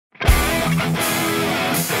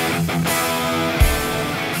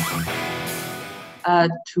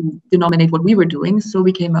to denominate what we were doing. So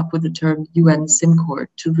we came up with the term UN SimCourt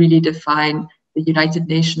to really define the United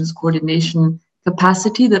Nations coordination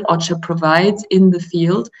capacity that OCHA provides in the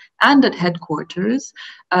field and at headquarters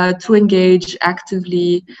to engage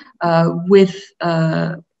actively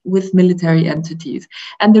with military entities.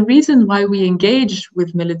 And the reason why we engage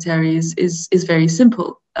with militaries is very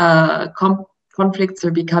simple. Conflicts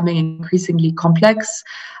are becoming increasingly complex,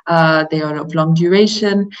 they are of long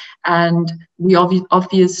duration, and we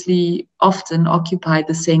obviously often occupy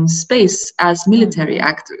the same space as military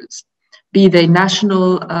actors, be they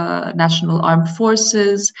national armed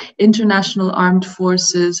forces, international armed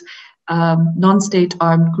forces, non-state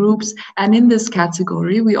armed groups. And in this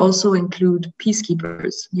category, we also include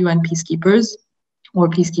peacekeepers, UN peacekeepers, or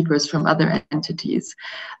peacekeepers from other entities.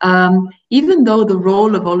 Even though the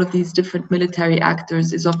role of all of these different military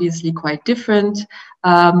actors is obviously quite different,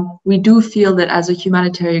 we do feel that as a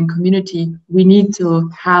humanitarian community, we need to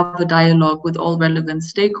have a dialogue with all relevant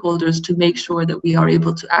stakeholders to make sure that we are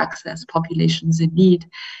able to access populations in need.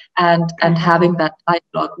 And having that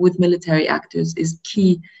dialogue with military actors is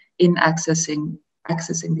key in accessing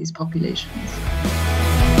these populations.